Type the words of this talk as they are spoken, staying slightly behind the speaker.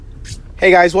Hey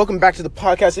guys, welcome back to the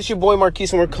podcast. It's your boy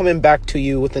Marquise, and we're coming back to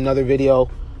you with another video.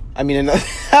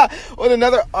 With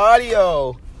another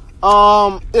audio.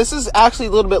 This is actually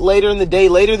a little bit later in the day,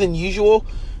 later than usual,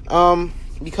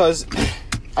 because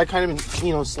I kind of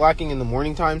been, slacking in the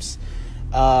morning times.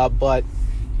 But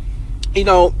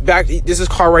this is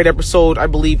Car Ride episode, I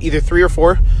believe, either 3 or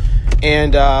 4,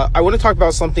 and I want to talk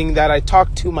about something that I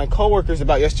talked to my coworkers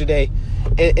about yesterday,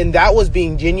 and that was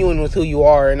being genuine with who you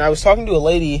are. And I was talking to a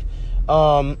lady. She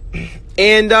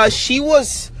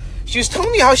was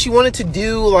telling me how she wanted to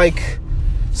do like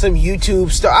some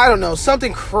YouTube stuff. I don't know,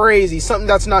 something crazy, something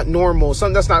that's not normal,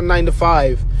 something that's not 9 to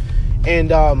 5.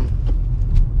 And,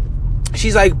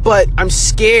 she's like, but I'm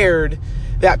scared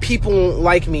that people won't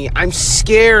like me. I'm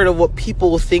scared of what people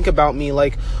will think about me.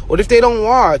 Like, what if they don't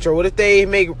watch, or what if they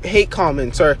make hate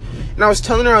comments? And I was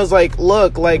telling her, I was like,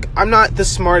 look, like, I'm not the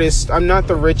smartest, I'm not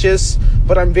the richest,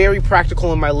 but I'm very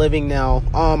practical in my living now.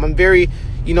 I'm very,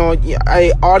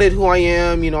 I audit who I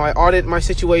am, I audit my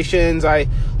situations, I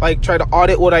try to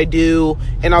audit what I do.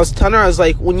 And I was telling her, I was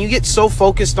like, when you get so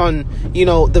focused on,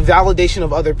 the validation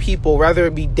of other people, rather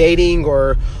it be dating,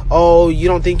 or, oh, you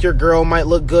don't think your girl might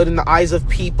look good in the eyes of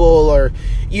people, or,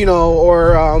 you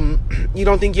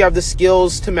don't think you have the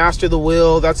skills to master the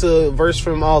will. That's a verse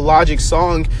from Logic's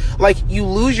song. Like, you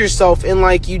lose yourself, and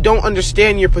like, you don't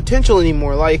understand your potential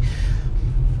anymore. Like,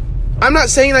 I'm not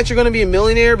saying that you're going to be a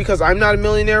millionaire, because I'm not a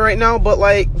millionaire right now, but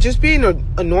like, just being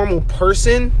a normal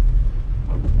person,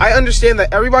 I understand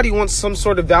that everybody wants some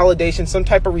sort of validation, some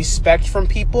type of respect from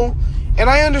people. And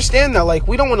I understand that, like,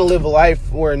 we don't want to live a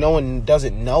life where no one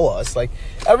doesn't know us. Like,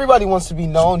 everybody wants to be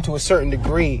known to a certain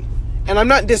degree. And I'm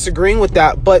not disagreeing with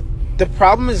that, but the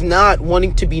problem is not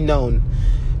wanting to be known.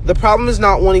 The problem is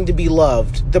not wanting to be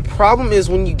loved. The problem is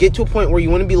when you get to a point where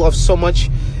you want to be loved so much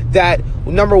that,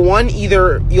 number one,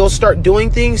 either you'll start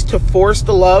doing things to force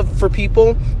the love for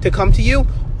people to come to you,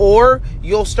 or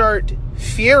you'll start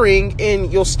fearing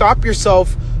and you'll stop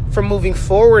yourself from moving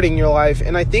forward in your life.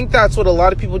 And I think that's what a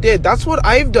lot of people did. That's what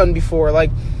I've done before.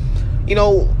 Like,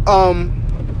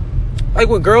 like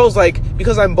with girls, like,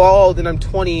 because I'm bald and I'm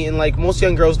 20, and like most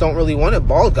young girls don't really want a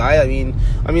bald guy. I mean,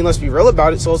 let's be real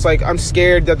about it. So it's like, I'm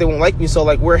scared that they won't like me. So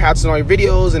like, wear hats in all your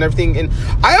videos and everything. And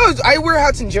I wear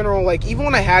hats in general. Like, even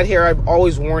when I had hair, I've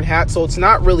always worn hats. So it's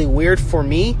not really weird for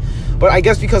me. But I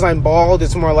guess because I'm bald,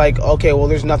 it's more like, okay, well,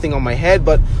 there's nothing on my head.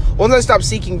 But once I stopped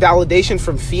seeking validation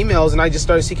from females and I just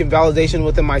started seeking validation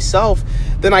within myself,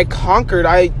 then I conquered.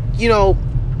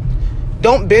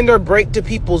 Don't bend or break to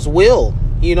people's will.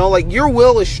 Like, your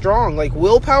will is strong. Like,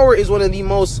 willpower is one of the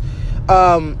most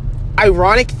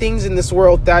ironic things in this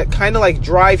world that kind of like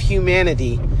drive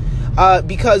humanity,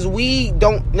 because we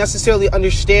don't necessarily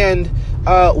understand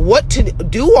what to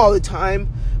do all the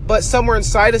time, but somewhere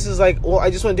inside us is like, well,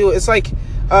 I just want to do it. It's like,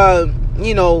 not,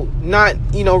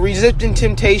 resisting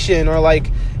temptation, or like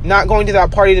not going to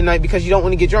that party tonight because you don't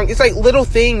want to get drunk. It's like little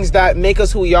things that make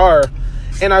us who we are.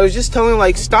 And I was just telling,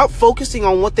 like, stop focusing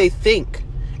on what they think.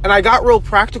 And I got real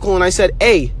practical, and I said,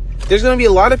 hey, there's going to be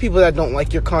a lot of people that don't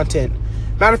like your content.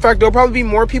 Matter of fact, there'll probably be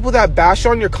more people that bash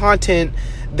on your content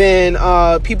than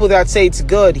people that say it's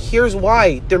good. Here's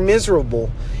why. They're miserable.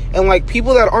 And like,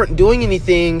 people that aren't doing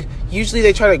anything, usually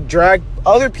they try to drag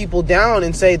other people down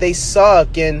and say they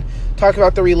suck and talk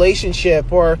about the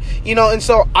relationship, or, and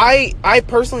so I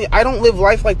personally, I don't live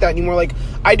life like that anymore. Like,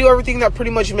 I do everything that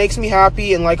pretty much makes me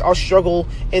happy, and like, I'll struggle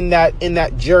in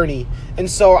that journey. And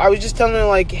so I was just telling her,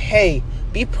 like, hey,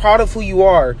 be proud of who you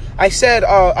are. I said,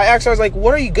 I asked her, I was like,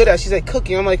 what are you good at? She's like,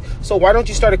 cooking. I'm like, so why don't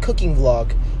you start a cooking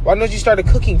vlog? Why don't you start a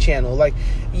cooking channel? Like,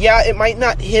 yeah, it might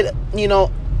not hit,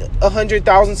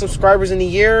 100,000 subscribers in a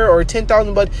year or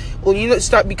 10,000, but when you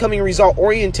start becoming result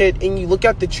oriented and you look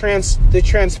at the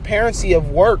transparency of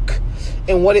work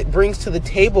and what it brings to the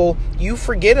table, you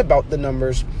forget about the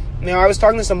numbers. Now, I was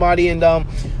talking to somebody, and I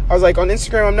was like, on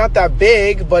Instagram, I'm not that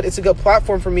big, but it's a good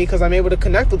platform for me because I'm able to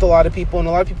connect with a lot of people, and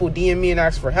a lot of people DM me and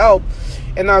ask for help.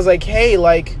 And I was like, hey,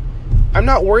 like, I'm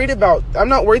not worried that I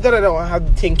don't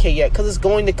have the 10K yet, because it's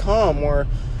going to come. Or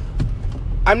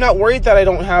I'm not worried that I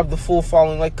don't have the full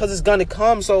following, like, because it's going to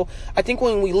come. So I think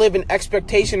when we live in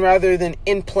expectation rather than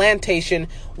implantation,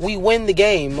 we win the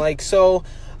game. Like, so,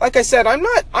 like I said, I'm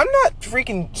not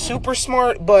freaking super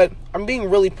smart, but I'm being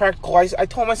really practical. I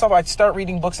told myself I'd start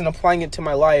reading books and applying it to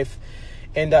my life,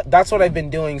 and that's what I've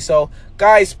been doing. So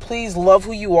guys, please love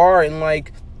who you are, and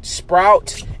like,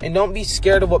 sprout, and don't be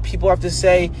scared of what people have to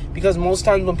say, because most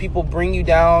times when people bring you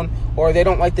down or they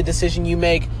don't like the decision you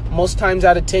make, most times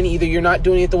out of 10, either you're not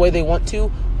doing it the way they want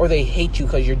to, or they hate you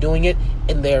because you're doing it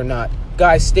and they're not.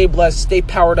 Guys, stay blessed, stay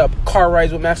powered up. Car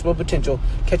rides with maximum potential.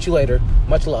 Catch you later.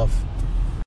 Much love.